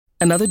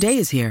Another day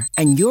is here,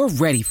 and you're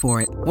ready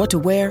for it. What to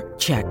wear?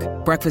 Check.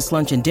 Breakfast,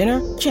 lunch, and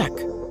dinner? Check.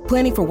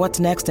 Planning for what's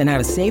next and how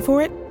to save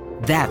for it?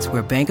 That's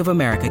where Bank of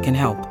America can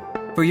help.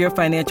 For your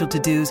financial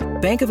to-dos,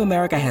 Bank of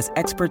America has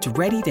experts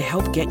ready to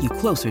help get you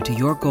closer to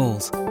your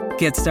goals.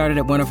 Get started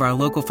at one of our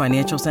local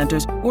financial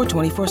centers or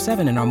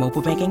 24/7 in our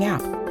mobile banking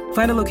app.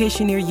 Find a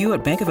location near you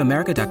at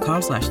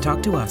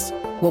bankofamerica.com/talktous.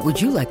 What would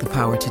you like the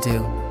power to do?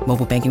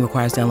 Mobile banking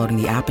requires downloading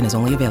the app and is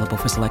only available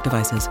for select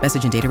devices.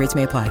 Message and data rates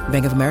may apply.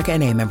 Bank of America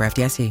N.A., member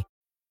FDIC.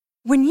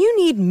 When you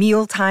need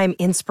mealtime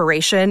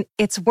inspiration,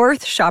 it's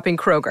worth shopping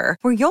Kroger,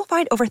 where you'll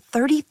find over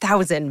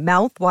 30,000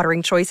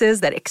 mouth-watering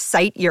choices that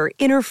excite your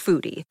inner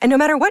foodie. And no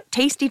matter what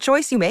tasty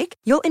choice you make,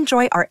 you'll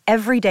enjoy our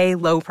everyday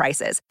low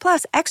prices,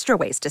 plus extra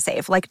ways to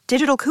save, like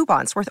digital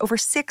coupons worth over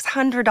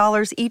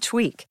 $600 each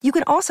week. You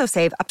can also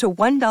save up to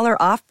 $1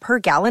 off per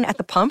gallon at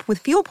the pump with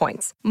fuel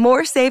points.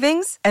 More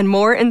savings and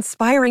more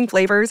inspiring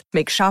flavors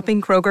make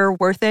shopping Kroger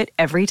worth it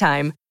every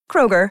time.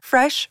 Kroger,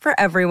 fresh for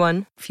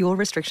everyone. Fuel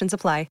restrictions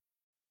apply.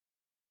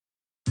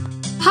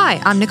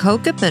 Hi, I'm Nicole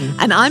Goodman.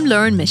 And I'm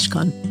Lauren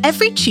Mishkon.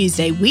 Every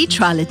Tuesday, we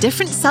trial a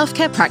different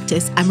self-care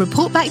practice and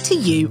report back to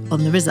you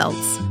on the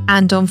results.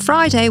 And on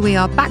Friday, we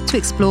are back to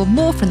explore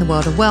more from the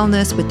world of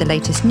wellness with the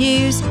latest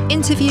news,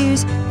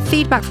 interviews,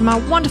 feedback from our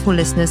wonderful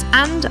listeners,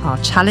 and our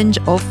challenge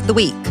of the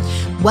week.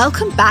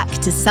 Welcome back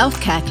to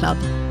Self-Care Club,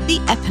 the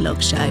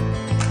Epilogue Show.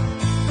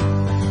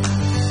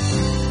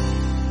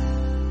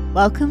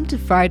 Welcome to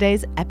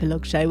Friday's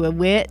Epilogue Show, where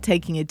we're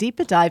taking a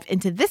deeper dive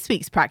into this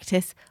week's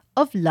practice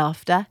of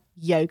laughter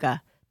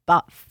yoga.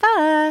 But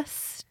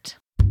first,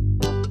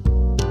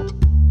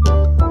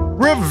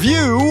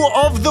 Review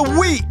of the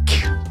week.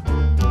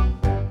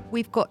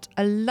 We've got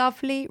a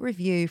lovely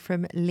review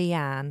from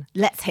Leanne.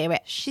 let's hear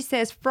it. She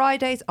says,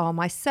 Fridays are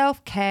my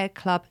self-care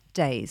club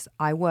days.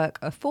 I work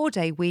a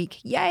 4-day week,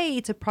 yay,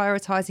 to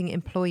prioritising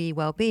employee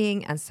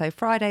well-being, and so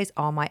Fridays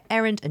are my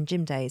errand and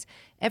gym days.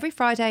 Every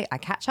Friday, I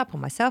catch up on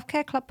my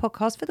Self-Care Club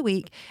podcast for the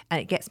week, and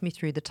it gets me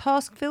through the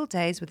task-filled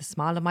days with a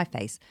smile on my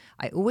face.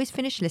 I always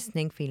finish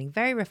listening feeling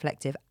very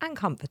reflective and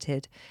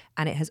comforted,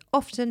 and it has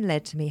often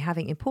led to me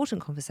having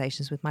important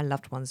conversations with my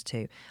loved ones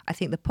too. I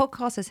think the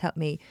podcast has helped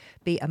me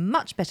be a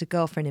much better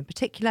girlfriend in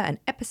particular, and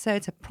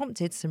episodes have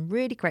prompted some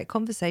really great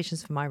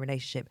conversations for my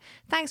relationship.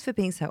 Thanks for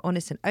being so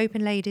honest and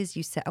open, ladies.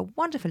 You set a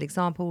wonderful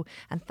example,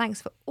 and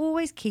thanks for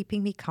always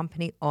keeping me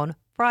company on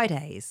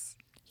Fridays.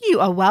 You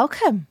are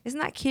welcome.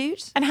 Isn't that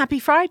cute? And happy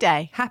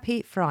Friday.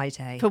 Happy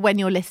Friday. For when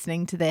you're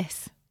listening to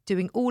this.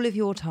 Doing all of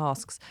your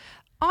tasks.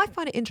 I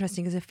find it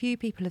interesting because a few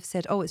people have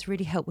said, oh, it's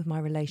really helped with my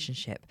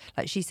relationship.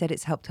 Like she said,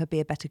 it's helped her be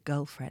a better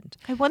girlfriend.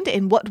 I wonder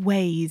in what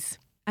ways.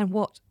 And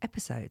what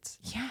episodes?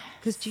 Yeah.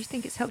 Because do you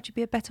think it's helped you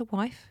be a better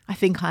wife? I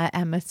think I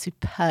am a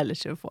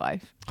superlative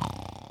wife.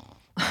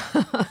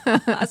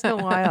 That's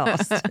not why I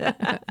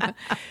asked.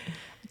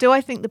 Do I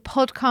think the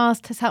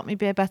podcast has helped me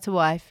be a better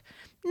wife?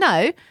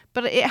 No,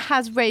 but it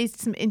has raised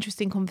some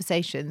interesting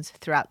conversations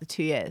throughout the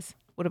 2 years.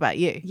 What about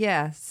you?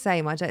 Yeah,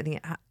 same. I don't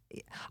think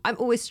I'm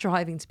always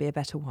striving to be a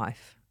better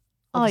wife.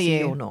 Are Obviously,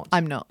 you? You're not.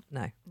 I'm not.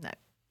 No. No.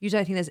 You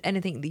don't think there's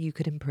anything that you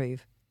could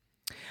improve?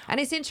 And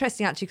it's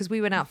interesting, actually, because we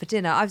went out for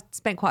dinner. I've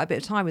spent quite a bit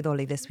of time with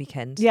Ollie this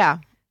weekend. Yeah.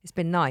 It's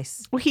been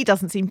nice. Well, he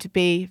doesn't seem to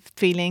be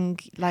feeling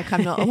like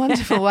I'm not a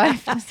wonderful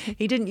wife.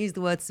 He didn't use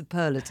the word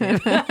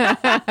superlative.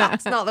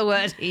 That's not the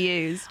word he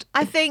used.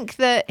 I think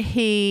that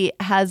he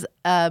has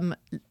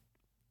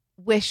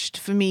wished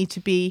for me to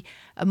be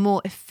a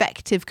more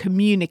effective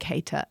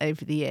communicator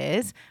over the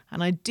years.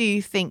 And I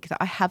do think that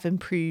I have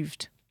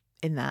improved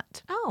in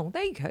that. Oh,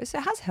 there you go. So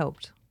it has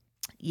helped.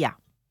 Yeah.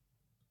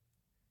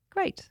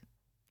 Great.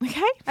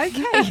 Okay.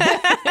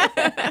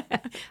 Okay.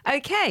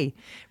 Okay.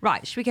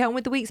 Right. Should we get on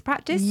with the week's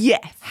practice?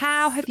 Yes.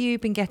 How have you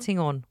been getting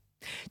on?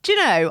 Do you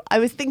know, I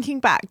was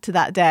thinking back to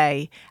that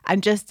day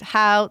and just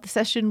how the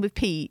session with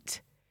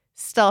Pete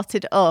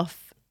started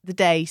off the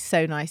day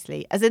so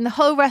nicely. As in the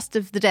whole rest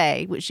of the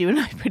day, which you and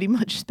I pretty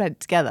much spent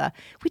together,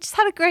 we just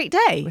had a great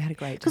day. We had a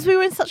great day. Because we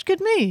were in such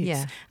good moods.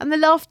 Yeah. And the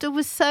laughter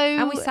was so...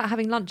 And we sat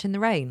having lunch in the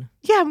rain.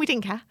 Yeah, and we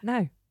didn't care.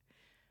 No.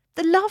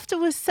 The laughter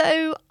was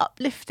so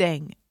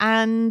uplifting,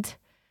 and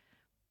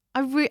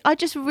I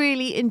just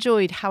really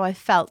enjoyed how I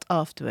felt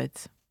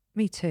afterwards.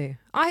 Me too.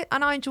 I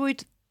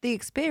enjoyed the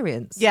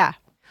experience. Yeah.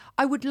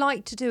 I would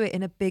like to do it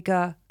in a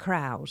bigger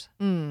crowd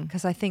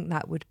because I think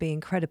that would be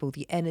incredible,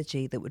 the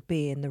energy that would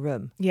be in the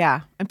room.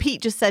 Yeah. And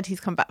Pete just said he's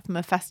come back from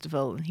a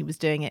festival and he was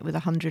doing it with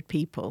 100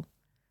 people.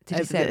 Did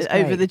he say it was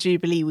over great? the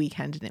Jubilee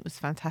weekend, and it was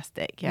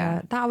fantastic.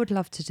 Yeah. That I would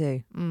love to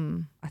do.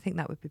 I think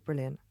that would be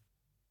brilliant.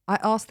 I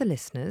asked the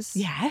listeners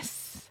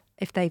Yes.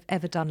 if they've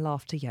ever done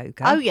laughter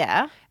yoga. Oh,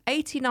 yeah.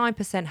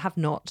 89% have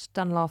not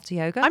done laughter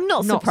yoga. I'm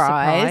not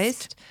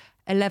surprised.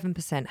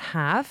 11%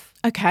 have.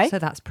 Okay. So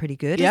that's pretty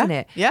good, Yeah, isn't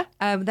it? yeah.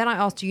 Then I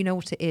asked, do you know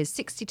what it is?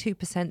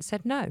 62%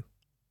 said no.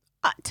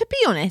 To be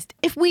honest,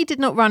 if we did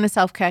not run a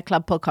Self-Care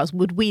Club podcast,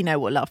 would we know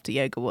what laughter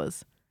yoga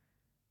was?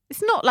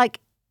 It's not like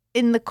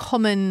in the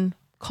common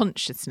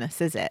consciousness,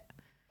 is it?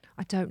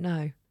 I don't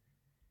know.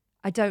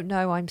 I don't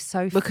know. I'm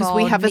so Because far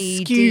we have a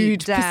knee skewed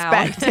deep down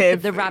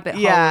perspective. the rabbit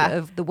hole Yeah.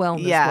 of the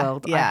wellness Yeah,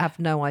 world. I yeah. have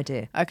no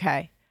idea.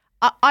 Okay.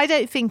 I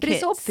don't think But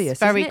it's obvious,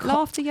 very isn't it?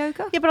 Laughter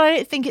yoga. Yeah, but I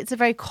don't think it's a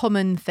very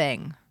common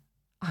thing.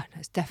 Oh, no,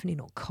 it's definitely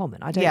not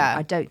common. I Yeah.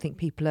 don't think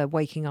people are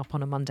waking up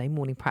on a Monday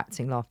morning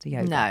practicing laughter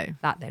yoga. No.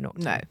 That they're not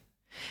doing. No.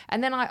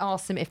 And then I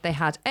asked them if they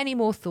had any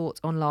more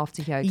thoughts on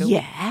laughter yoga.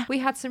 Yeah. We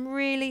had some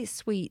really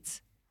sweet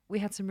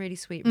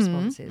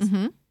responses.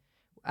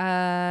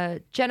 Mm-hmm.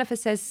 Jennifer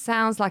says,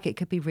 sounds like it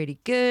could be really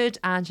good.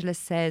 Angela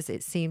says,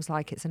 it seems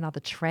like it's another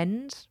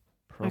trend.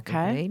 Probably.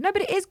 Okay. No,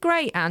 but it is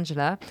great,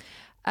 Angela.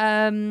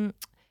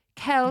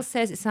 Kel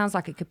says, it sounds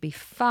like it could be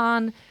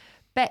fun.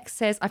 Beck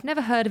says, I've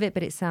never heard of it,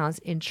 but it sounds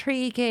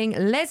intriguing.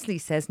 Leslie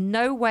says,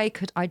 no way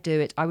could I do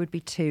it. I would be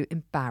too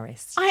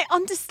embarrassed. I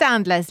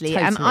understand, Leslie,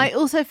 and Totally. I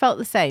also felt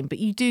the same, but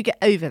you do get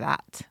over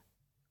that.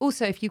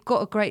 Also, if you've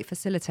got a great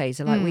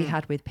facilitator like we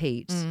had with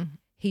Pete,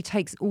 he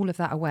takes all of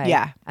that away.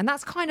 Yeah. And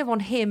that's kind of on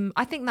him.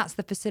 I think that's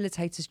the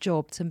facilitator's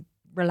job, to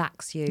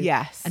relax you.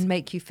 Yes. And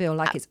make you feel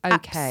like it's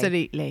okay.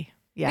 Absolutely.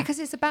 Yeah. Because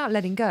it's about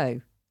letting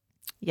go,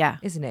 Yeah.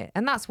 isn't it?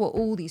 And that's what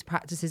all these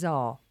practices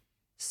are.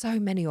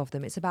 So many of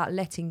them. It's about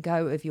letting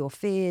go of your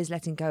fears,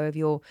 letting go of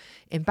your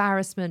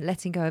embarrassment,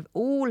 letting go of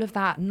all of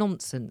that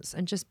nonsense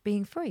and just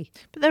being free.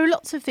 But there are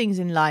lots of things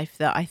in life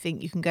that I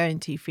think you can go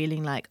into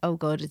feeling like, oh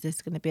God, is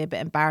this going to be a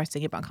bit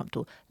embarrassing, a bit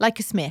uncomfortable, like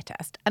a smear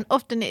test. And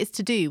often it is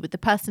to do with the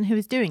person who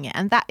is doing it.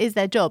 And that is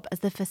their job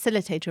as the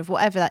facilitator of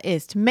whatever that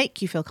is, to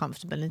make you feel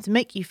comfortable and to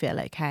make you feel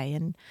okay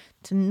and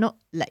to not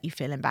let you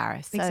feel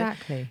embarrassed. So,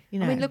 Exactly. you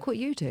know. I mean, look what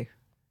you do.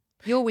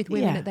 You're with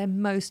women Yeah. at their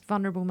most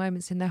vulnerable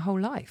moments in their whole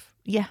life.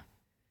 Yeah.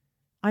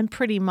 I'm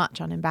pretty much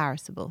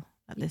unembarrassable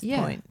at this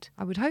point.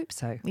 I would hope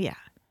so. Yeah.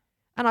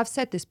 And I've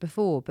said this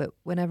before, but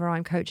whenever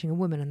I'm coaching a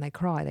woman and they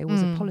cry, they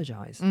always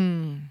apologise.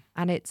 And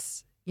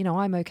it's, you know,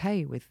 I'm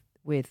okay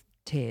with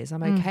tears.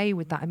 I'm okay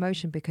with that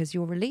emotion because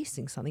you're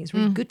releasing something. It's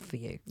really good for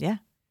you. Yeah.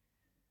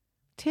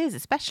 Tears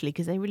especially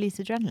because they release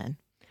adrenaline.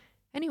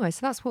 Anyway, so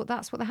that's what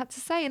they had to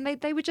say. And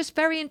they were just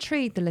very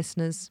intrigued, the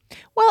listeners.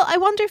 Well, I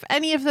wonder if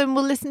any of them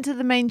will listen to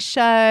the main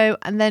show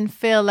and then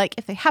feel like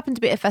if they happen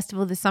to be at a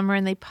festival this summer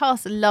and they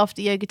pass a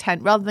laughter yoga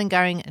tent, rather than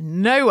going,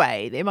 no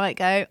way, they might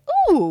go,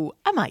 ooh,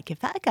 I might give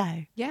that a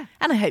go. Yeah.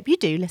 And I hope you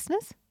do,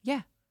 listeners.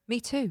 Yeah, me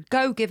too.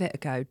 Go give it a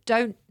go.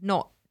 Don't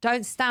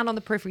stand on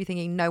the periphery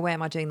thinking, no way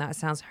am I doing that. It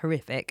sounds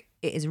horrific.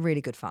 It is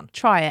really good fun.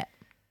 Try it.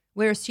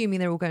 We're assuming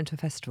they're all going to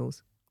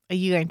festivals. Are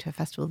you going to a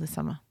festival this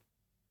summer?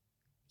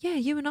 Yeah,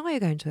 you and I are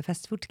going to a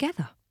festival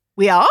together.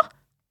 We are?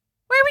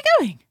 Where are we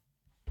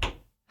going?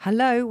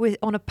 Hello, we're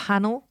on a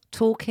panel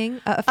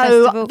talking at a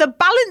festival. Oh, the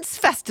Balance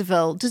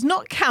Festival does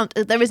not count.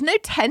 There is no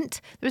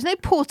tent, there is no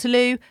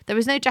portaloo, there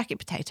is no jacket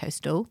potato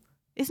stall.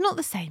 It's not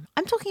the same.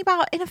 I'm talking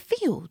about in a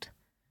field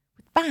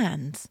with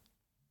bands.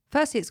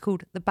 Firstly, it's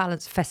called the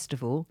Balance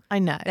Festival. I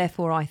know.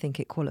 Therefore, I think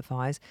it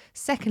qualifies.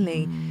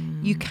 Secondly,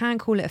 you can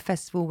call it a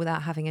festival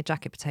without having a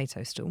jacket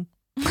potato stall.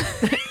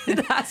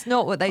 That's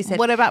not what they said.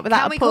 What about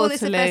without Can a we call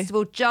this a portaloo?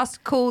 festival?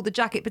 Just call the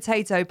jacket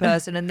potato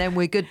person and then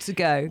we're good to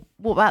go.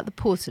 What about the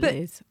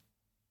portaloos?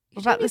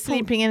 What about the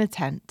sleeping in a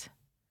tent?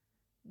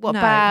 What No,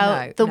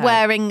 about the no.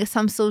 wearing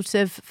some sort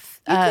of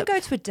You can go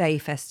to a day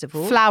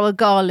festival. flower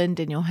garland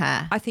in your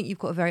hair? I think you've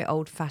got a very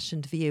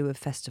old-fashioned view of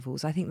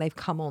festivals. I think they've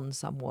come on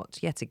somewhat.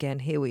 Yet again,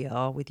 here we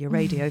are with your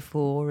Radio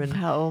 4 and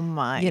Oh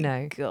my you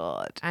know,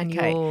 God. and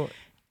Okay. your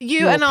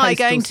You and I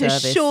postal going to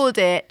service.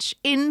 Shoreditch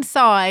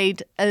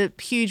inside a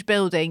huge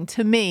building,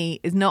 to me,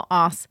 is not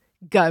us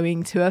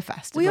going to a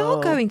festival. We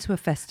are going to a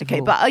festival.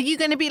 Okay, but are you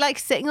going to be like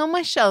sitting on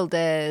my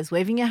shoulders,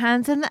 waving your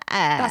hands in the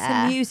air? that's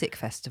a music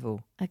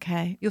festival.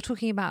 Okay. You're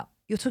talking about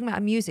a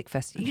music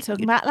festival. You're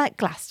talking about like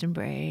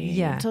Glastonbury.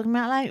 Yeah. You're talking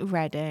about like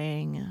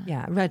Reading.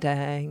 Yeah,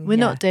 Reading. We're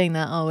yeah. not doing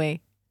that, are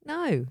we?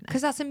 No,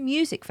 because that's a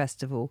music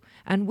festival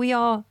and we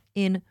are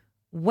in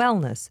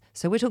wellness.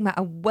 So we're talking about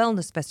a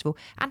wellness festival.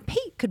 And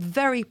Pete could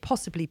very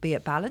possibly be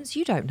at Balance.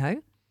 You don't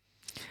know.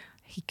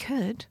 He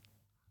could.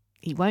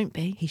 He won't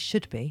be. He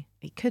should be.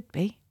 He could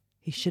be.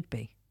 He should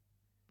be.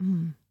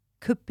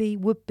 Could be,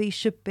 would be,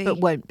 should be. But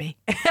won't be.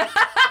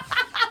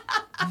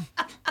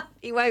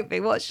 He won't be.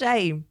 What a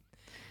shame.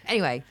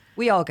 Anyway,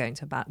 we are going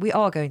to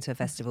a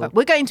festival. But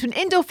we're going to an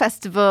indoor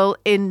festival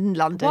in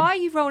London. Why are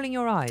you rolling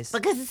your eyes?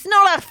 Because it's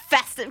not a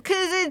festival.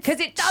 Because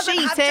It doesn't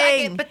have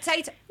cheating. jacket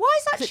potato. Why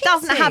is that It cheating?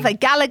 doesn't have a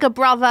Gallagher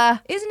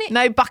brother. Isn't it?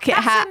 No bucket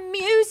That's hat. a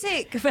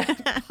music.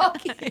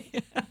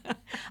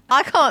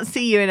 I can't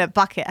see you in a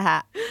bucket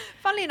hat.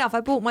 Funnily enough,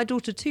 I bought my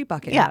daughter 2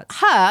 bucket Yeah, hats.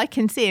 her, I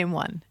can see in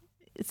one.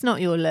 It's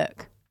not your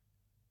look.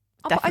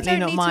 Oh, but Definitely I don't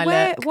not need my to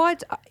wear. look. Why?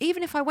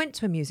 Even if I went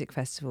to a music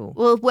festival,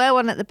 We'll wear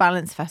one at the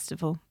Balance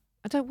Festival.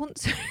 I don't want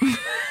to.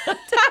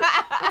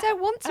 I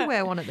don't want to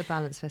wear one at the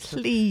Balance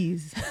Festival.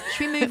 Please.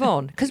 Should we move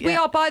on? Because we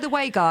Yeah. are, by the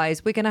way,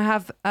 guys, we're going to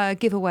have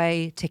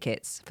giveaway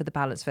tickets for the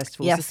Balance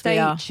Festival. Yes, so stay we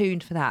are.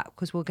 tuned for that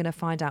because we're going to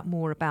find out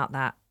more about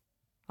that,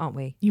 aren't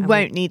we? You And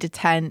won't need a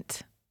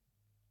tent.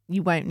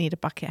 You won't need a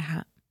bucket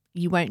hat.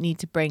 You won't need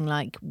to bring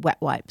like wet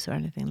wipes or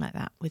anything like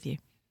that with you.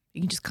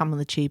 You can just come on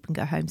the tube and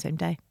go home same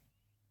day.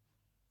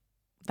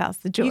 That's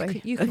the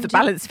joy you of can the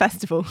Balance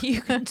Festival.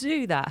 You can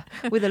do that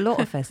with a lot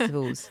of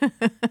festivals.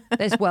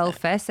 There's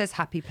Wellfest, there's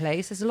Happy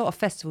Place. There's a lot of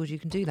festivals you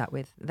can do that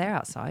with. They're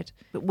outside.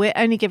 But we're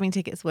only giving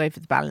tickets away for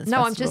the Balance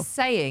No, Festival. I'm just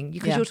saying,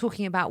 because you're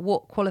talking about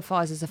what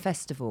qualifies as a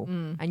festival.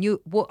 And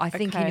what I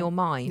think in your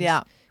mind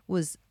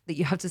was that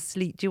you have to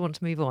sleep. Do you want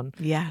to move on?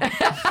 Yeah.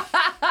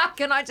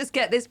 Can I just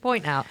get this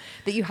point out?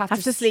 That you have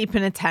to sleep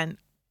in a tent.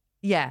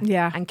 Yeah.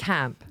 Yeah. And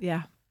camp.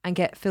 Yeah. And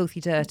get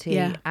filthy dirty.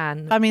 Yeah.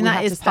 And I mean, we that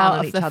have is to stand part on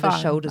of each the other's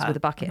fun. shoulders with a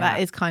bucket That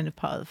hat. is kind of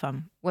part of the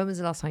fun. When was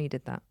the last time you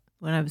did that?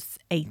 When I was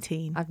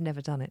 18. I've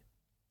never done it.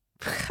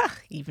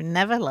 You've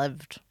never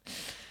lived.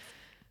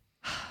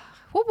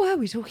 What were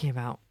we talking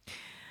about?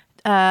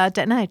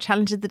 Don't know.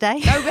 Challenge of the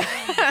day.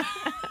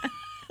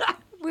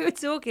 We were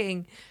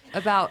talking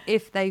about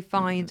if they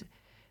find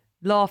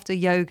laughter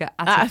yoga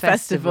at a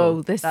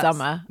festival this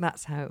summer.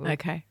 That's how it will.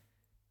 Okay.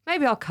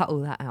 Maybe I'll cut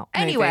all that out.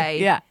 Maybe, Anyway,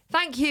 yeah.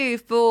 Thank you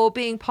for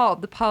being part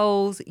of the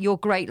polls. You're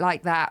great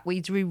like that. We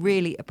do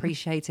really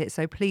appreciate it.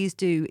 So please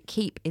do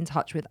keep in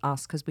touch with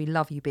us because we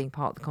love you being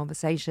part of the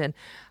conversation.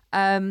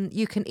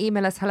 You can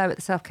email us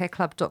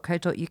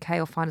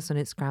hello@theselfcareclub.co.uk or find us on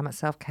Instagram at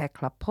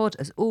selfcareclubpod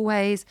as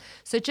always.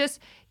 So just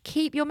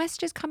keep your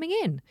messages coming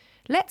in.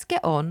 Let's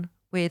get on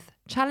with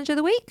Challenge of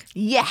the Week.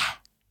 Yeah.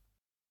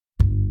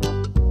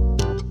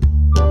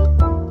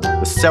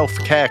 The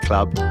Self-Care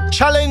Club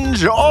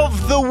Challenge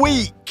of the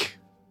Week.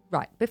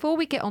 Right, before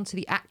we get on to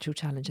the actual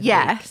challenge of the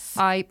Yes.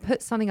 week, I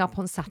put something up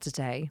on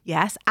Saturday.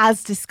 Yes,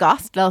 as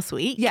discussed last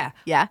week. Yeah.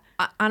 Yeah.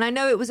 And I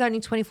know it was only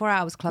 24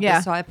 hours, Clubbers,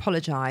 Yeah. so I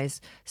apologise.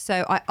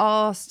 So I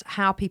asked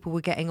how people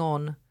were getting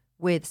on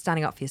with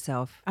Standing Up For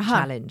Yourself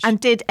challenge. And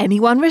did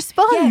anyone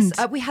respond?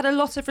 Yes, we had a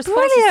lot of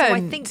responses, so I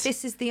Brilliant. think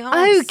this is the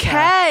answer.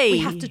 Okay. We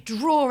have to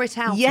draw it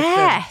out of them.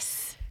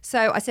 Yes.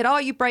 So I said,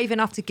 are you brave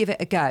enough to give it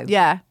a go?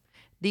 Yeah.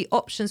 The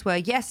options were,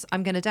 yes,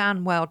 I'm going to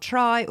damn well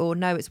try, or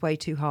no, it's way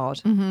too hard.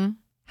 Mm-hmm.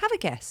 Have a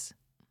guess.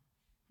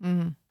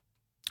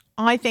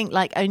 I think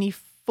like only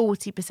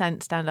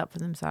 40% stand up for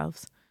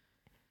themselves.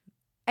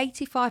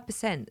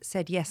 85%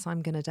 said, yes,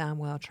 I'm going to damn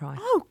well try.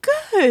 Oh,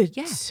 good.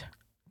 Yeah.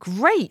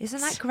 Great.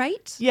 Isn't that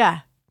great?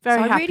 Yeah.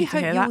 Very so I happy really to hope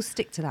hear you that. will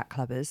stick to that,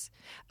 Clubbers.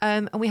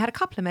 And we had a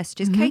couple of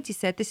messages. Katie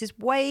said, this is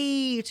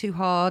way too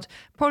hard,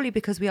 probably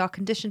because we are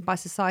conditioned by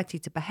society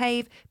to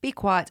behave, be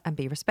quiet and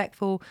be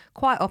respectful.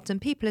 Quite often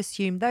people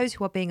assume those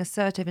who are being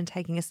assertive and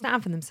taking a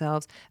stand for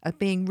themselves are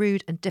being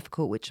rude and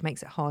difficult, which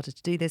makes it harder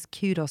to do this.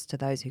 Kudos to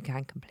those who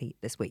can complete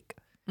this week.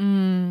 I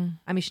mean,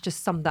 she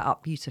just summed that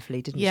up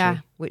beautifully, didn't Yeah.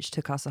 she? Which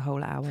took us a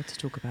whole hour to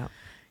talk about.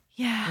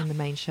 Yeah. In the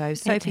main show.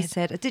 Sophie did.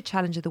 said, I did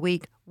challenge of the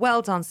week.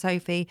 Well done,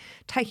 Sophie.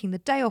 Taking the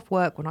day off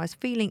work when I was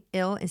feeling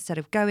ill instead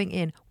of going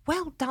in.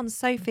 Well done,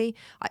 Sophie.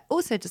 I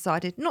also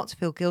decided not to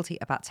feel guilty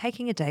about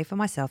taking a day for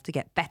myself to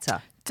get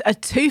better. A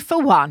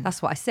 2-for-1.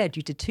 That's what I said.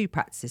 You did 2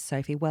 practices,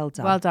 Sophie. Well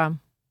done. Well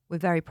done. We're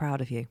very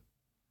proud of you.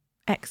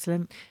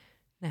 Excellent.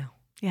 Now,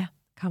 Yeah.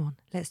 come on.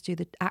 Let's do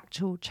the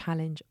actual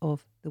challenge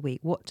of the week.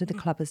 What do the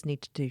clubbers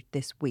need to do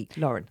this week?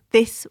 Lauren.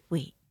 This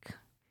week,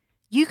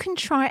 you can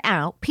try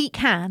out Pete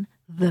Can,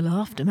 the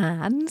Laughter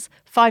Man's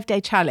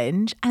 5-day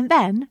challenge, and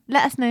then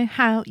let us know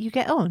how you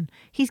get on.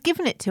 He's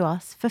given it to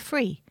us for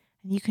free,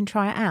 and you can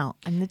try it out.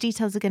 And the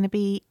details are going to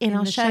be in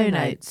our the show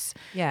notes.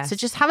 Yeah. So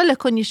just have a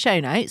look on your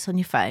show notes on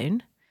your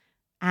phone,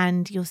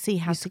 and you'll see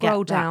how You to get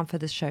scroll that. down for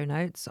the show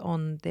notes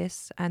on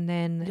this, and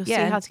then You'll see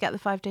how to get the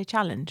 5-day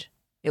challenge.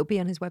 it'll be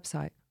on his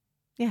website.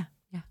 Yeah.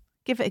 Yeah.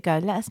 Give it a go.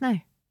 Let us know.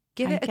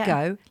 Give How it you a get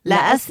go.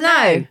 Let us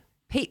know.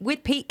 Pete,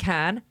 with Pete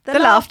Can, The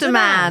Laughter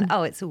Man.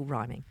 Oh, it's all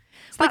rhyming.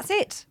 So that's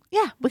it.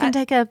 Yeah, we're going to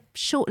take a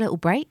short little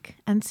break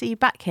and see you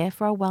back here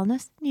for our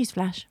Wellness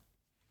Newsflash.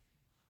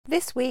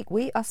 This week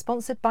we are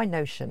sponsored by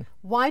Notion.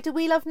 Why do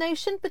we love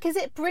Notion? Because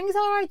it brings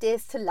our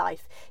ideas to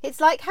life. It's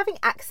like having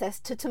access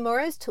to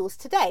tomorrow's tools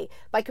today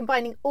by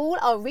combining all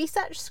our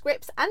research,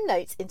 scripts and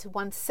notes into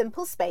one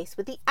simple space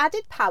with the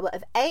added power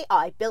of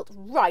AI built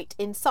right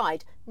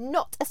inside,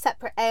 not a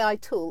separate AI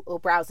tool or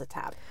browser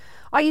tab.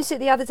 I used it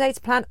the other day to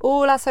plan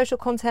all our social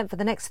content for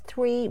the next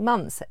 3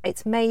 months.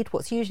 It's made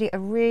what's usually a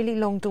really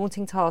long,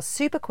 daunting task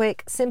super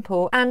quick,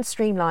 simple and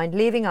streamlined,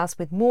 leaving us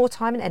with more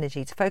time and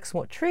energy to focus on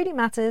what truly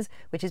matters,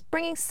 which is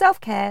bringing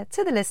self-care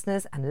to the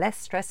listeners and less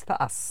stress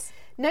for us.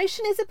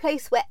 Notion is a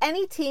place where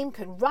any team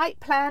can write,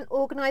 plan,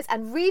 organise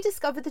and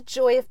rediscover the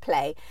joy of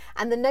play,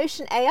 and the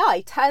Notion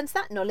AI turns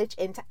that knowledge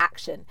into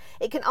action.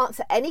 It can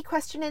answer any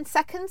question in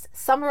seconds,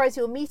 summarise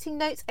your meeting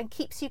notes and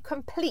keeps you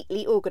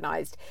completely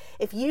organised.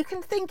 If you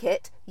can think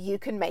it, you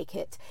can make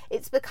it.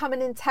 It's become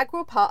an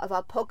integral part of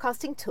our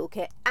podcasting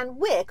toolkit and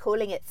we're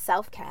calling it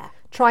self-care.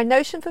 Try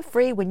Notion for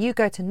free when you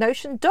go to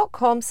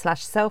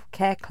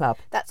notion.com/selfcareclub.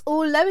 That's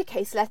all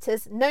lowercase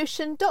letters,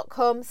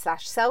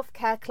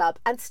 notion.com/selfcareclub,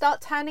 and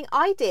start turning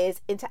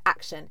ideas into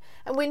action.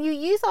 And when you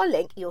use our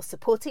link, you're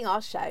supporting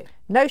our show.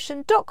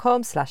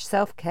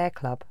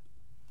 Notion.com/selfcareclub.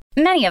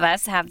 Many of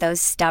us have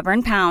those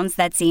stubborn pounds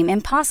that seem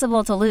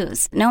impossible to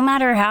lose, no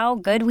matter how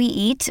good we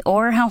eat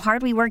or how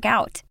hard we work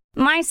out.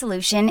 My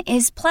solution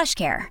is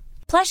PlushCare.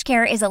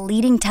 PlushCare is a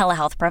leading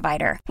telehealth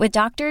provider with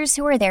doctors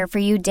who are there for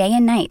you day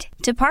and night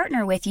to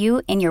partner with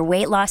you in your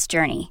weight loss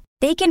journey.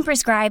 They can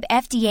prescribe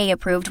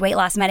FDA-approved weight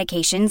loss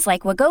medications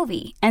like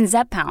Wegovy and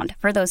Zepbound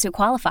for those who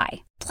qualify.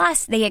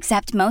 Plus, they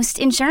accept most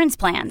insurance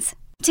plans.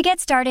 To get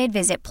started,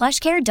 visit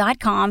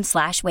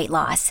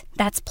plushcare.com/weightloss.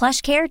 That's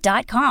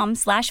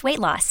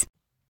plushcare.com/weightloss.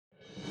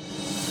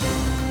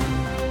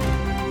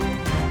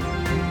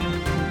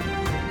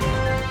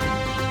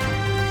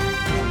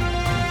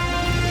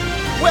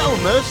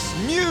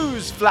 Wellness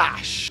News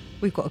Flash.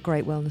 We've got a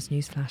great wellness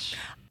news flash.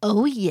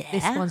 Oh, yeah.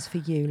 This one's for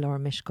you,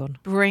 Lauren Mishcon.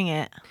 Bring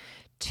it.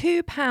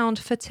 £2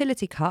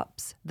 fertility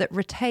cups that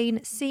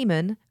retain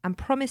semen and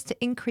promise to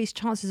increase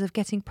chances of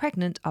getting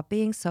pregnant are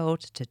being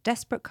sold to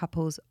desperate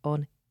couples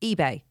on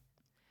eBay.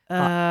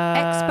 But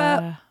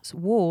experts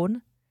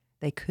warn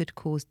they could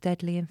cause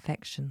deadly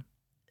infection.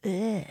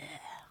 I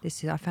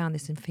found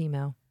this in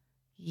Female.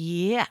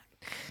 Yeah.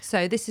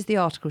 So this is the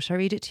article. Shall I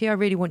read it to you? I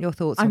really want your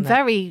thoughts on I'm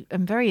that.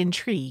 I'm very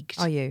intrigued.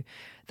 Are you?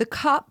 The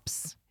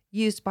cups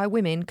used by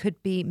women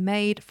could be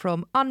made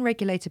from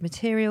unregulated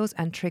materials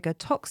and trigger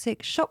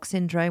toxic shock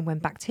syndrome when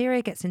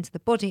bacteria gets into the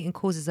body and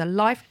causes a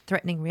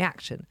life-threatening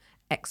reaction,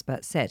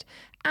 experts said.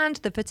 And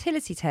the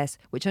fertility tests,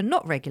 which are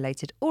not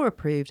regulated or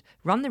approved,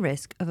 run the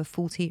risk of a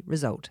faulty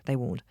result, they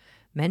warned.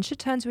 Men should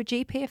turn to a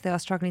GP if they are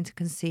struggling to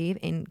conceive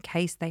in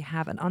case they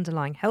have an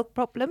underlying health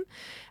problem.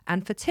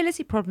 And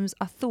fertility problems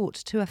are thought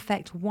to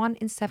affect 1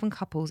 in 7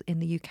 couples in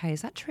the UK.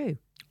 Is that true?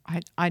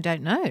 I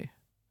don't know.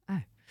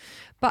 Oh.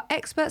 But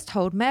experts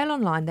told Mail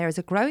Online there is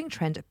a growing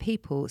trend of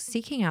people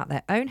seeking out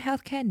their own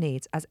healthcare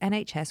needs as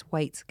NHS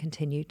waits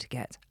continue to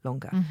get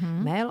longer.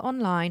 Mm-hmm. Mail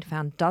Online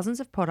found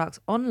dozens of products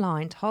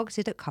online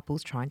targeted at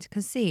couples trying to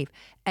conceive.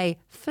 A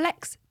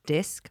Flex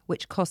Disc,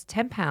 which costs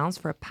 £10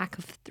 for a pack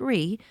of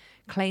 3,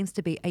 claims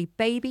to be a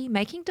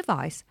baby-making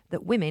device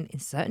that women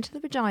insert into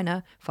the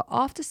vagina for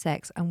after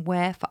sex and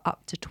wear for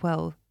up to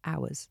 12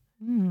 hours.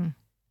 I mean,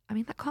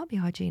 that can't be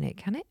hygienic,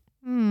 can it?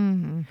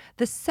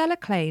 The seller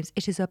claims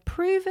it is a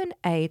proven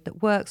aid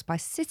that works by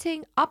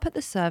sitting up at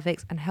the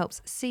cervix and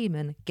helps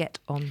semen get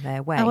on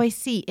their way. Oh, I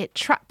see. It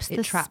traps It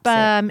the traps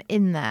sperm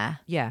in there.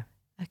 Yeah,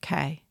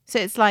 Okay. So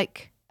it's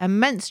like a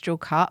menstrual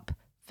cup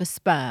for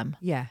sperm.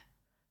 yeah.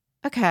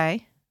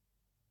 Okay.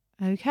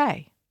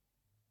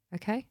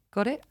 Okay,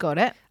 got it? Got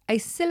it. A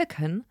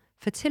silicone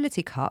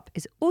fertility cup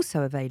is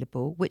also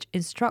available, which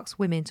instructs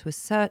women to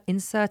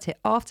insert it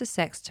after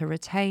sex to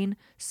retain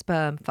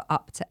sperm for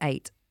up to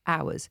 8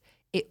 hours.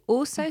 It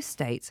also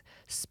states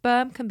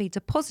sperm can be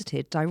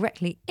deposited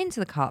directly into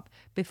the cup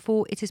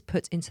before it is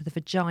put into the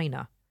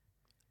vagina.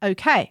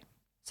 Okay.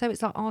 So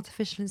it's like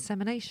artificial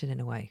insemination in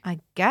a way.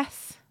 I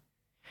guess.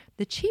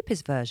 The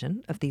cheapest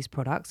version of these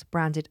products,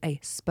 branded a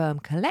sperm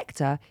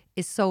collector,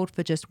 is sold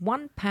for just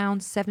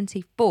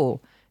 £1.74.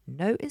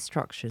 No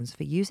instructions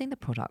for using the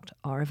product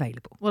are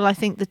available. Well, I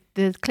think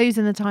the clue's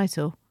in the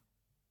title.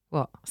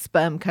 What?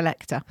 Sperm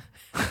collector.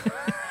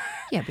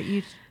 Yeah, but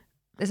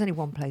there's only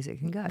one place it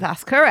can go.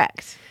 That's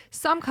correct.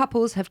 Some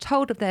couples have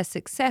told of their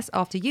success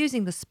after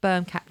using the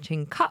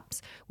sperm-catching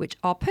cups, which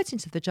are put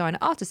into the vagina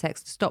after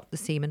sex to stop the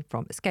semen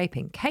from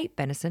escaping. Kate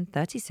Bennison,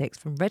 36,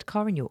 from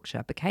Redcar in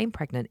Yorkshire, became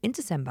pregnant in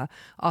December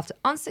after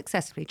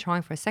unsuccessfully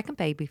trying for a second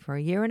baby for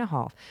a year and a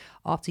half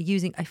after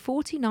using a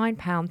 £49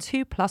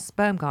 2+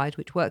 sperm guide,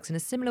 which works in a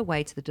similar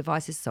way to the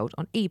devices sold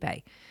on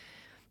eBay.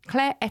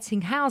 Claire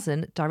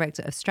Ettinghausen,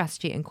 Director of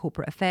Strategy and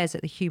Corporate Affairs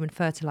at the Human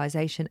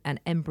Fertilisation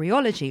and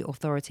Embryology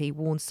Authority,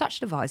 warned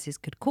such devices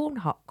could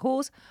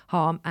cause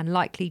harm and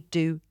likely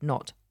do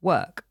not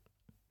work.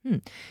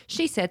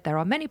 She said there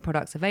are many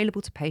products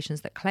available to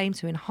patients that claim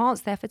to enhance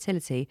their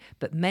fertility,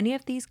 but many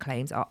of these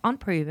claims are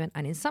unproven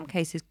and in some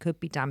cases could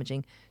be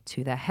damaging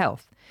to their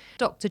health.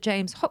 Dr.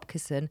 James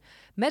Hopkinson,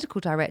 Medical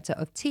Director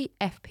of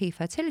TFP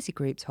Fertility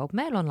Group, told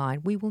Mail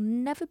Online, "We will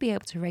never be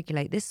able to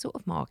regulate this sort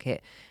of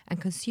market and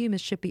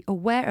consumers should be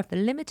aware of the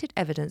limited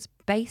evidence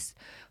base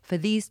for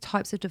these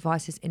types of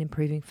devices in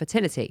improving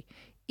fertility."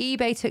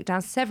 eBay took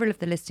down several of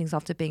the listings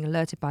after being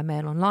alerted by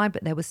Mail Online,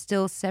 but there were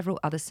still several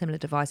other similar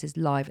devices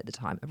live at the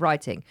time of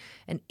writing.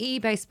 An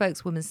eBay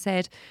spokeswoman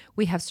said,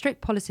 "We have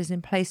strict policies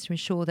in place to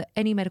ensure that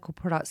any medical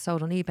product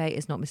sold on eBay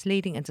is not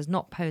misleading and does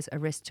not pose a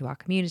risk to our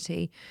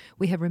community.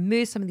 We have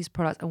removed some of these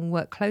products and will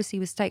work closely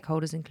with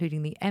stakeholders,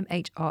 including the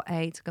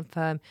MHRA, to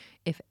confirm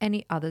if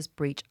any others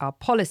breach our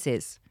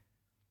policies."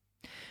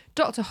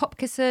 Dr.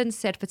 Hopkinson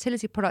said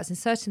fertility products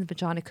inserted in the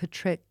vagina could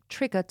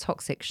trigger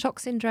toxic shock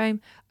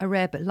syndrome, a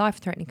rare but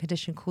life-threatening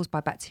condition caused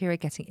by bacteria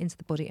getting into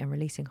the body and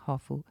releasing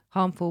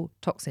harmful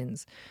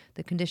toxins.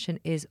 The condition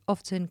is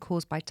often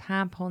caused by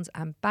tampons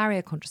and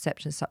barrier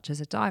contraception, such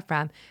as a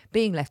diaphragm,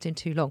 being left in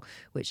too long,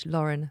 which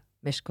Lauren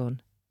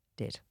Mishcon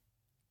did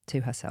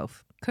to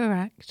herself.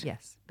 Correct.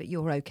 Yes, but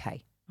you're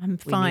okay. I'm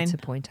We fine. need to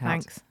point out.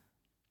 Thanks.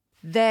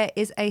 There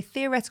is a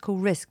theoretical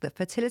risk that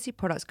fertility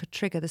products could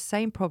trigger the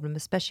same problem,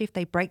 especially if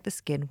they break the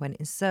skin when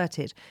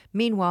inserted.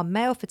 Meanwhile,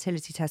 male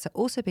fertility tests are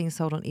also being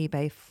sold on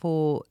eBay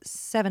for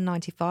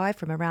 $7.95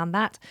 from around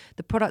that.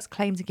 The products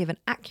claim to give an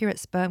accurate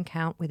sperm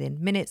count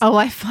within minutes. Oh,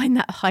 I find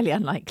that highly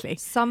unlikely.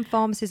 Some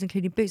pharmacies,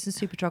 including Boots and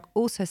Superdrug,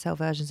 also sell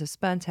versions of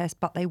sperm tests,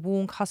 but they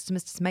warn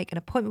customers to make an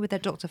appointment with their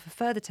doctor for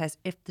further tests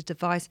if the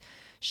device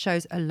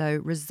shows a low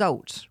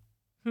result.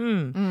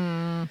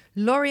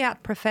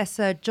 Laureate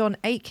Professor John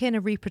Aitken, a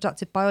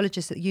reproductive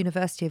biologist at the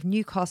University of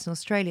Newcastle in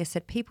Australia,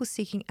 said people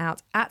seeking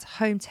out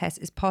at-home tests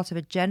is part of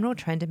a general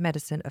trend in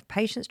medicine of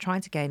patients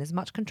trying to gain as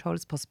much control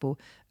as possible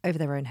over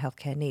their own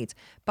healthcare needs.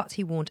 But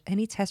he warned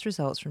any test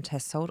results from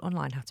tests sold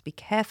online have to be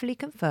carefully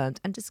confirmed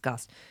and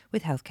discussed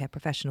with healthcare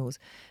professionals.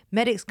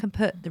 Medics can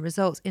put the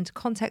results into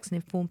context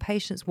and inform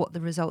patients what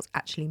the results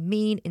actually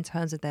mean in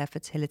terms of their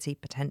fertility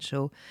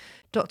potential.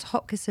 Dr.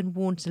 Hopkinson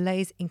warned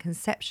delays in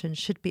conception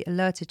should be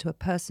alerted to a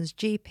person's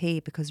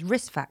GP because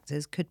risk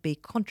factors could be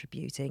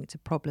contributing to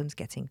problems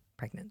getting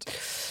pregnant.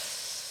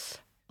 There's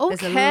a lot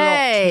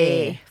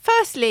Okay. here.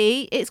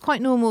 Firstly, it's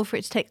quite normal for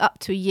it to take up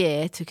to a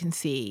year to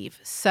conceive.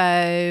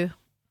 So,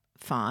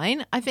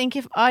 fine. I think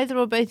if either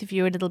or both of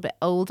you are a little bit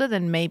older,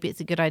 then maybe it's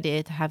a good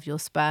idea to have your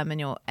sperm and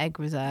your egg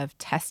reserve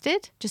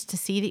tested just to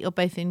see that you're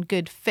both in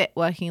good, fit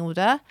working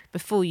order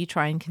before you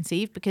try and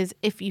conceive. Because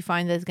if you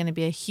find there's going to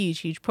be a huge,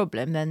 huge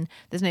problem, then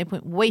there's no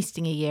point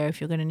wasting a year if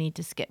you're going to need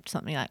to skip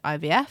something like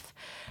IVF.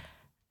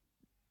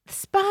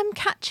 Sperm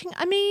catching,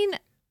 I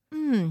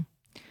mean,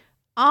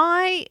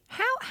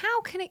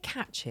 How can it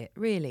catch it,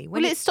 really?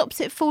 well, it stops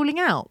it falling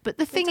out. But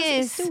the thing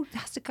is, it still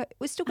has to go.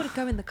 It's still got to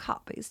go in the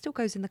cup. It still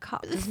goes in the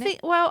cup, doesn't it?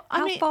 well, I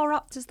How mean, far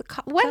up does the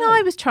cup when go?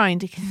 I was trying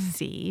to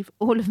conceive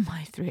all of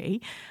my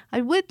three,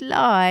 I would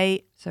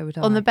lie So would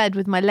I. on the bed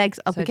with my legs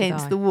up So did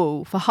against I. the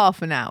wall for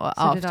half an hour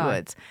So did I.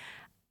 afterwards.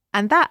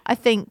 And that, I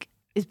think,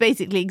 is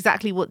basically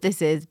exactly what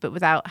this is, but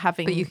without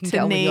having But you can to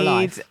get on with your need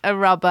life. a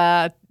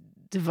rubber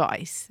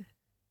device. You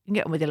can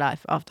get on with your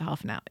life after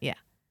half an hour, yeah.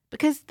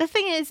 Because the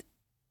thing is,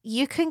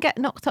 you can get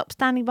knocked up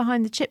standing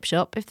behind the chip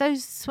shop. If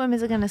those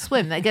swimmers are going to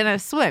swim, they're going to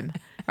swim,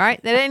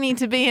 right? They don't need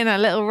to be in a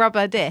little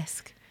rubber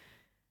disc,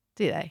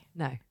 do they?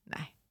 No.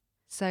 No.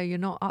 So you're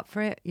not up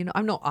for it?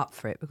 I'm not up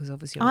for it because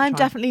obviously you're I'm not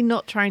trying. definitely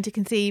not trying to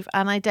conceive,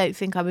 and I don't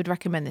think I would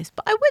recommend this.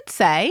 But I would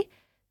say,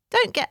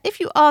 if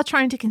you are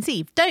trying to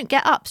conceive, don't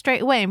get up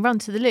straight away and run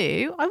to the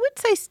loo. I would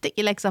say stick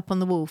your legs up on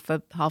the wall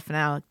for half an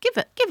hour. Give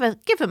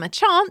them a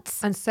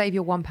chance. And save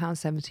your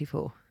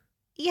 £1.74.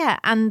 Yeah,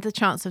 and the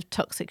chance of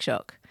toxic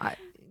shock.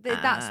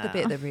 That's the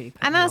bit that really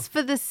put And me as off.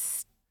 for the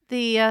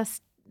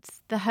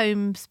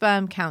home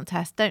sperm count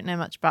test, don't know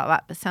much about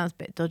that, but sounds a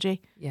bit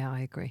dodgy. Yeah, I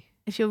agree.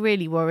 If you're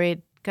really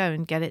worried, go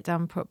and get it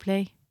done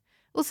properly.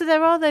 Also,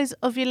 there are those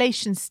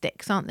ovulation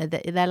sticks, aren't there?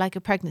 They're like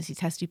a pregnancy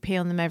test. You pee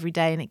on them every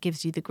day and it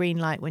gives you the green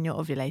light when you're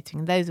ovulating.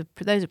 And those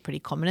are pretty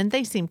common and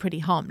they seem pretty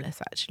harmless,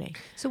 actually.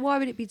 So why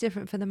would it be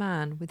different for the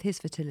man with his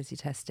fertility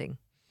testing?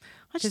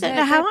 I just 'Cause don't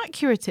they're- know how they're-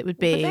 accurate it would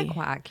But be. they're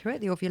quite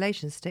accurate, the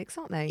ovulation sticks,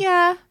 aren't they?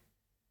 Yeah.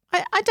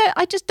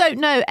 I just don't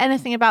know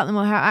anything about them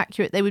or how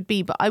accurate they would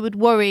be, but I would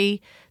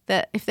worry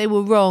that if they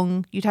were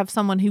wrong, you'd have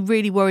someone who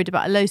really worried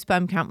about a low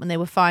sperm count when they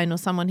were fine, or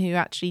someone who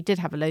actually did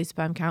have a low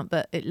sperm count,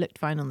 but it looked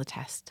fine on the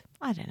test.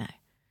 I don't know.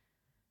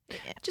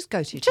 Just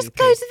go to your Just GP.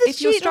 go to the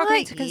If you're GP,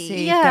 struggling to conceive, go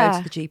yeah,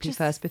 to the GP just-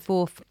 first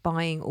before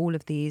buying all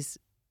of these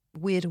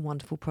weird and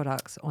wonderful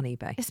products on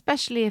eBay.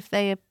 Especially if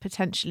they are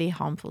potentially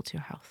harmful to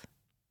your health.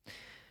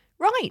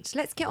 Right,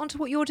 let's get on to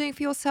what you're doing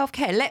for your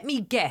self-care. Let me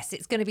guess,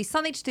 it's going to be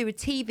something to do with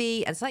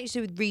TV and something to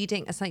do with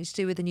reading and something to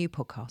do with the new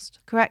podcast.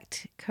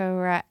 Correct.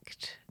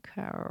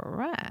 Do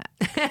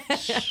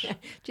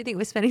you think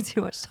we're spending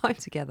too much time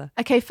together?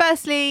 Okay,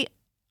 firstly,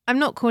 I'm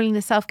not calling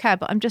this self-care,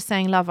 but I'm just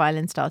saying Love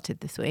Island started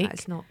this week.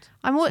 It's not.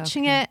 I'm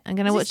watching self-care. it. I'm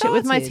going to Has watch it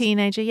with my started?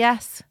 teenager.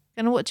 Yes.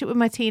 Going to watch it with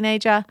my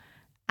teenager.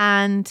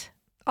 And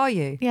Are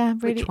you? yeah,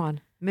 really. Which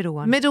one? Middle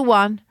one? Middle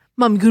one.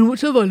 Mum, you going to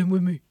watch Love Island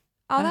with me?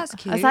 Oh, that's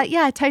cute. I was like,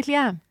 yeah, I totally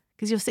am.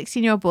 Because you're a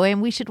 16-year-old boy and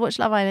we should watch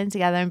Love Island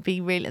together and be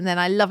real. And then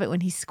I love it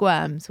when he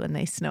squirms when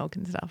they snog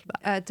and stuff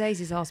like that.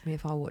 Daisy's asked me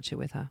if I'll watch it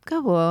with her.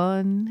 Go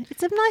on.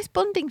 It's a nice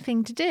bonding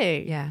thing to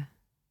do. Yeah.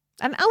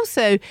 And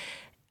also,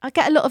 I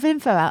get a lot of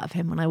info out of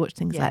him when I watch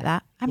things Yeah. like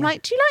that. I'm Yeah.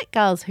 like, do you like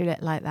girls who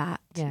look like that?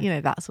 Yeah. You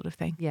know, that sort of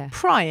thing. Yeah.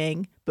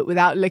 Prying, but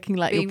without looking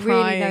like Being you're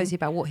prying. really nosy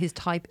about what his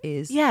type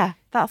is. Yeah,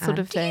 that sort And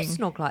of thing. Do you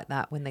snog like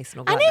that when they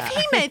snog And like if that?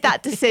 he made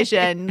that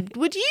decision,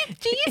 do you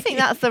think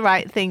that's the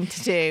right thing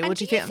to do? And Or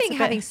do do you think that's a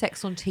having bit-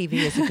 sex on TV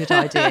is a good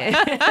idea?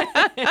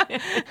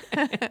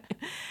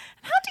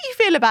 How do you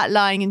feel about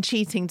lying and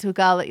cheating to a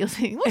girl that you're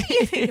thinking? What do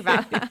you think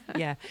about that?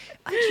 Yeah.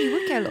 Actually, you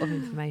would get a lot of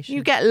information.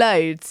 You get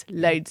loads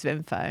of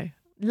info.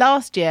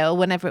 Last year, or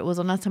whenever it was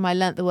on Autumn, I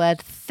learnt the word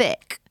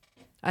thick.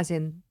 As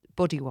in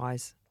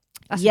body-wise.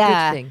 That's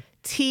Yeah. a good thing.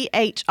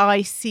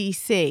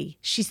 THICC.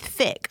 She's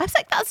thick. I was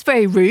like, that's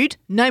very rude.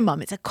 No,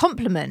 Mum, it's a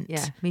compliment.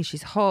 Yeah. It means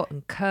she's hot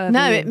and curvy.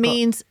 No, it and got-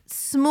 means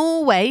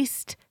small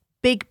waist,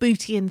 big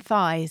booty and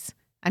thighs,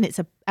 and it's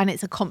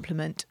a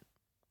compliment.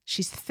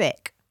 She's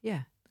thick.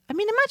 Yeah. I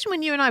mean, imagine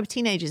when you and I were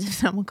teenagers, if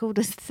someone called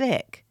us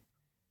thick,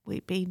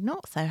 we'd be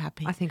not so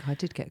happy. I think I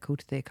did get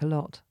called thick a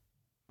lot.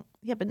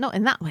 Yeah, but not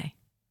in that way.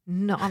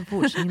 No,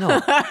 unfortunately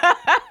not.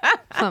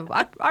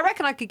 I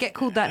reckon I could get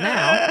called that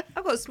now.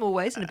 I've got a small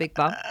waist and a big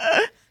bum.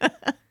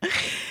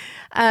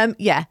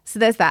 Yeah, so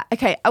there's that.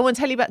 Okay, I want to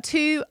tell you about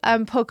 2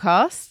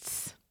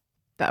 podcasts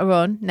that are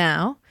on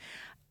now.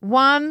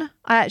 One,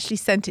 I actually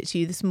sent it to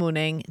you this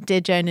morning,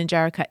 Dear Joan and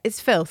Jericha. It's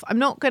filth. I'm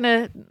not going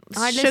to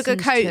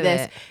sugarcoat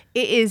this.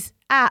 It is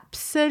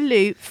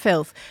absolute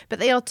filth. But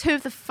they are 2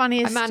 of the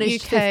funniest I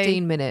managed UK...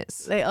 15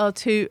 minutes. They are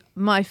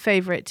my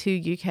favourite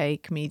 2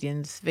 UK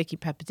comedians, Vicky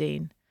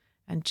Pepperdine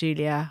and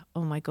Julia.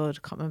 Oh my God,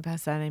 I can't remember her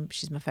surname, but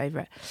she's my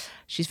favourite.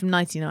 She's from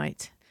Nighty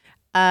Night.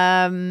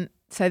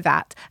 So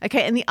that.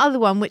 Okay, and the other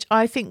one, which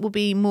I think will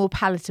be more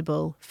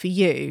palatable for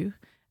you,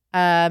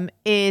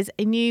 is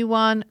a new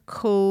one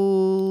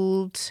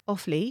called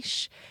Off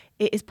Leash.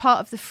 It is part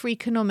of the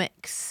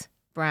Freakonomics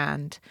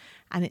brand,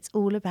 and it's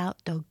all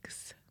about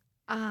dogs.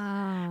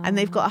 And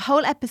they've got a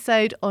whole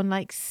episode on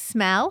like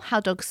smell, how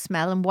dogs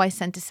smell and why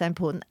scent is so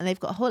important. And they've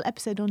got a whole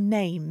episode on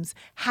names,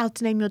 how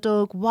to name your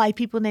dog, why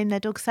people name their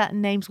dog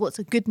certain names, what's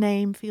a good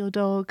name for your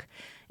dog.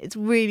 It's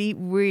really,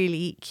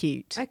 really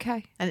cute.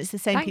 Okay. And it's the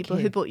same Thank people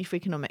you. who bought you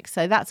Freakonomics.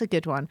 So that's a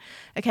good one.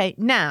 Okay,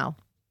 now,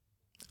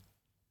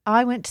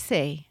 I went to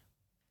see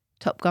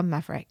Top Gun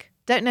Maverick.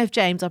 Don't know if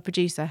James, our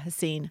producer, has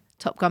seen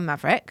Top Gun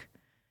Maverick.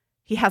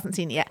 He hasn't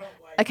seen it yet.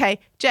 Okay,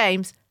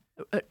 James,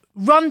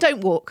 run, don't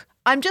walk.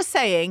 I'm just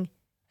saying,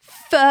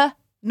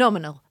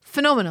 phenomenal.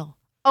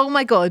 Oh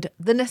my God,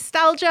 the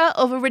nostalgia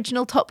of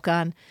original Top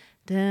Gun.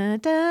 Da,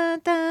 da,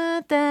 da,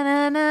 da,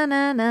 na,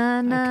 na,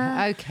 na,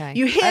 na. Okay.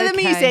 You hear the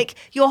music,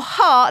 your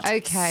heart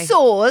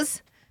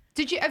soars.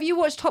 Have you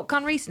watched Top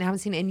Gun recently? I haven't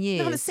seen it in years.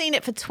 I haven't seen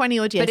it for 20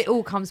 odd years. But it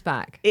all comes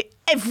back.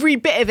 Every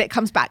bit of it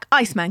comes back.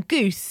 Iceman,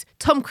 Goose,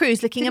 Tom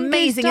Cruise looking Didn't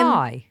amazing. Goose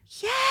die?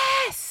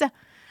 Yes.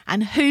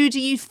 And who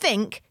do you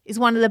think is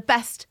one of the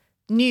best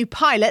new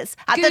pilots?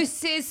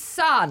 Goose's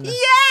son.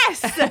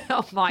 Yes.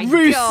 Oh my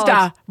Rooster.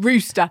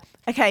 God.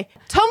 Okay,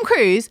 Tom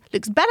Cruise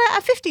looks better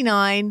at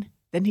 59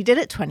 than he did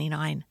at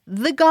 29.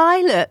 The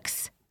guy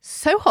looks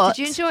so hot.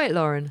 Did you enjoy it,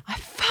 Lauren? I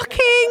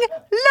fucking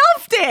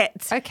loved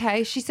it.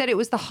 Okay, she said it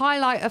was the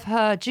highlight of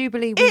her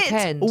Jubilee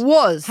weekend. It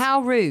was.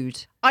 How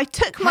rude.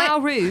 How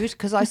rude,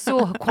 because I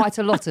saw quite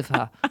a lot of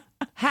her.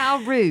 How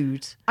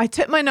rude. I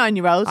took my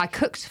 9-year-old. I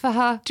cooked for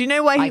her. Do you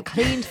know why I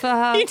cleaned for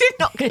her. You did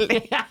not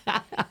clean.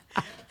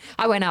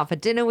 I went out for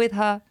dinner with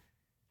her.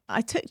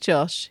 I took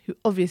Josh, who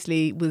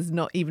obviously was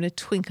not even a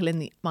twinkle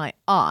in my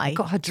eye,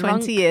 got her 20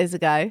 drunk. years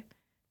ago.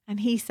 And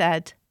he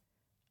said,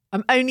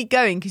 I'm only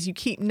going because you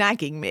keep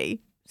nagging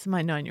me. It's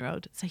my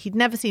 9-year-old. So he'd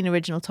never seen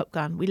original Top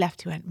Gun. We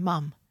left. He went,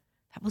 Mum,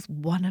 that was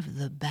one of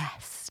the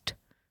best.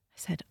 I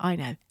said, I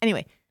know.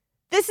 Anyway,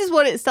 this is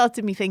what it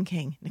started me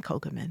thinking, Nicole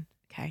Goodman.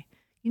 Okay.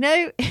 You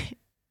know,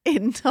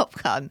 in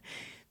Top Gun,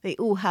 they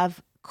all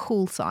have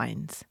call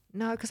signs.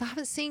 No, because I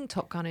haven't seen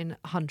Top Gun in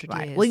 100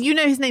 years. Well, you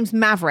know his name's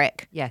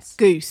Maverick. Yes.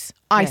 Goose.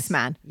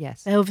 Iceman.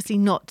 Yes. They're obviously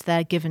not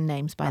their given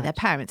names by their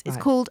parents. It's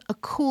Right. called a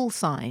call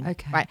sign.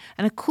 Okay. Right.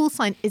 And a call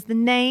sign is the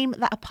name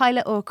that a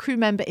pilot or a crew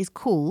member is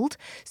called,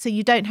 so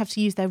you don't have to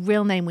use their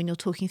real name when you're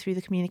talking through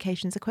the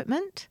communications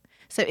equipment.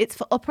 So it's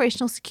for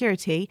operational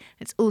security.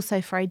 It's also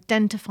for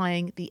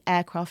identifying the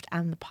aircraft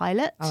and the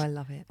pilot. Oh, I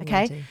love it. Okay.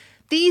 Already.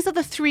 These are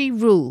the 3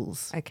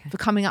 rules Okay. for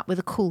coming up with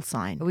a call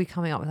sign. Are we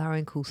coming up with our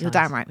own call signs? You're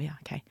damn right we are.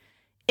 Okay.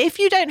 If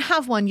you don't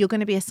have one, you're going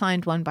to be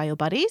assigned one by your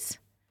buddies.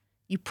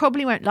 You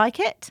probably won't like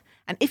it.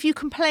 And if you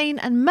complain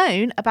and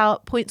moan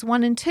about points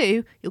 1 and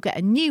 2, you'll get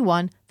a new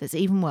one that's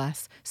even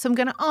worse. So I'm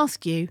going to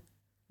ask you,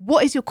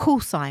 what is your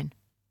call sign?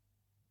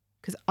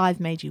 Because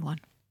I've made you one.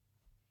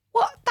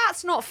 What?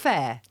 That's not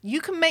fair. You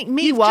can make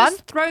me You've one.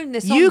 just thrown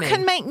this on You me.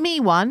 can make me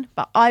one,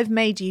 but I've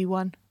made you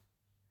one.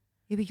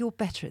 Yeah, but you're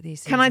better at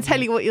these things. Can I than tell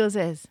me. you what yours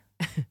is?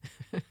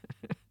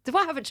 Do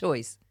I have a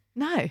choice?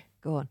 No.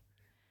 Go on.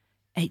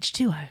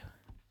 H2O.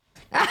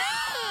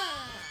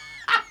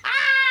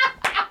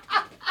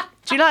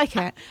 Do you like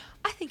it?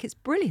 I think it's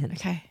brilliant.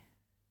 Okay.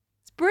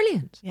 It's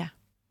brilliant. Yeah.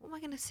 What am I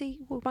going to see?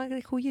 What am I going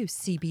to call you?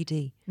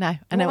 CBD. No. I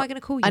What know. am I going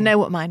to call you? I know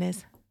what mine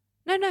is.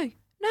 No.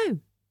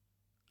 I'm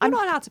I'm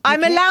not allowed to pick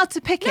I'm it. allowed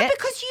to pick No, it.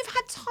 because you've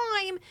had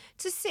time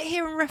to sit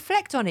here and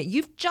reflect on it.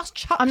 You've just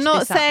chucked I'm not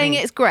this at saying me.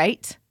 it's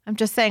great. I'm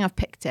just saying I've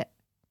picked it.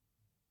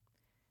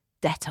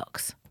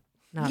 Detox.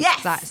 No,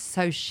 Yes! that's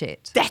so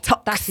shit.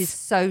 Detox. That is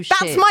so shit.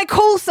 That's my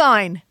call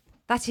sign.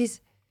 That is,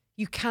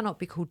 you cannot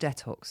be called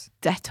detox.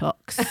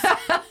 Detox.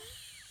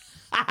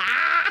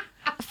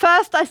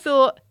 First I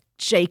thought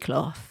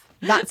J-cloth.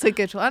 That's a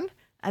good one.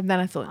 And then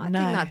I thought, I no.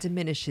 think that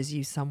diminishes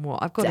you somewhat.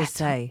 I've got to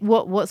say.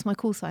 What's my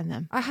call sign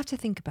then? I have to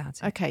think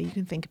about it. Okay, you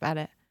can think about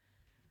it.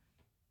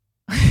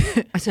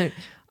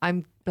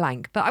 I'm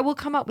blank, but I will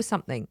come up with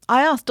something.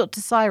 I asked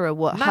Dr. Syra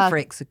what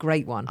Maverick's a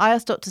great one. I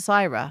asked Dr.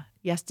 Syra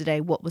yesterday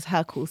what was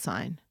her call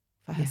sign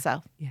for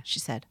herself. yeah. She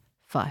said,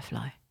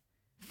 Firefly.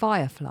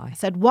 Firefly. I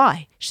said,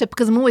 why? She said,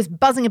 because I'm always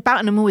buzzing about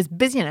and I'm always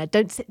busy and I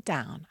don't sit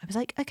down. I was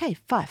like, okay,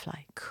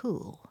 Firefly,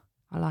 cool.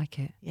 I like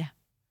it. Yeah.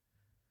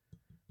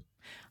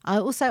 I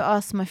also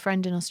asked my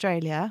friend in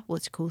Australia,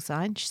 what's your call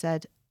sign? She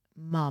said,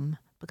 Mum,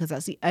 because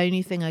that's the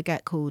only thing I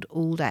get called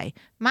all day.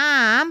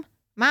 Mum.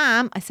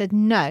 I said,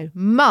 no,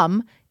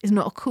 Mum is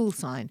not a call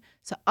sign.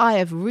 So I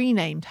have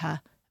renamed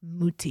her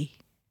Muti.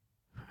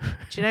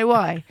 Do you know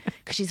why?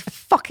 Because she's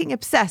fucking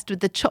obsessed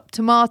with the chopped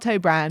tomato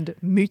brand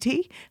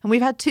Muti. And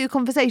we've had 2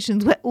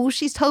 conversations where all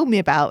she's told me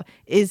about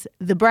is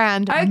the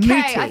brand Muti.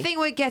 Okay, I think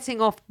we're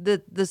getting off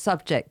the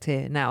subject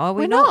here now, are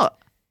we We're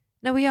not.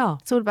 No, we are.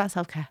 It's all about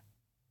self-care.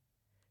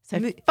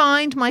 So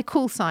find my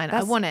call sign.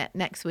 I want it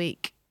next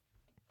week.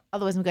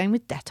 Otherwise, I'm going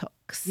with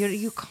Detox.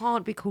 You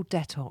can't be called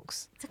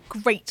Detox. It's a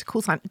great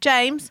call sign.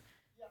 James,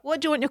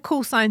 what do you want your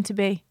call sign to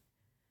be?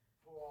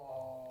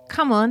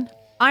 Come on.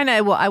 I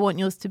know what I want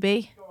yours to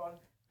be.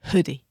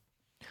 Hoodie.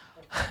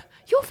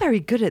 You're very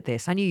good at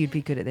this. I knew you'd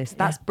be good at this.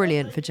 That's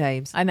brilliant for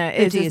James. I know.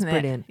 It Hoodie is isn't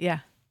brilliant. It? Yeah.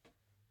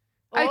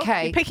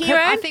 Okay. You're picking your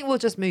own? I think we'll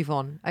just move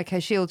on. Okay,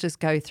 she'll just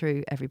go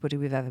through everybody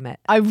we've ever met.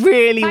 I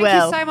really will.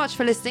 Thank you so much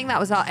for listening. That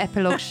was our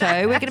epilogue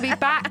show. We're going to be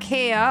back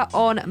here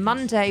on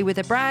Monday with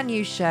a brand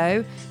new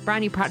show,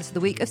 brand new practice of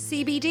the week of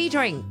CBD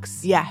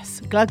drinks.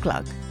 Yes. Glug,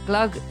 glug.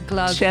 Glug,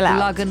 glug, Chill out.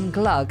 glug and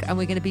glug. And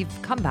we're going to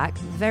come back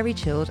very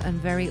chilled and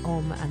very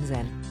and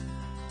zen.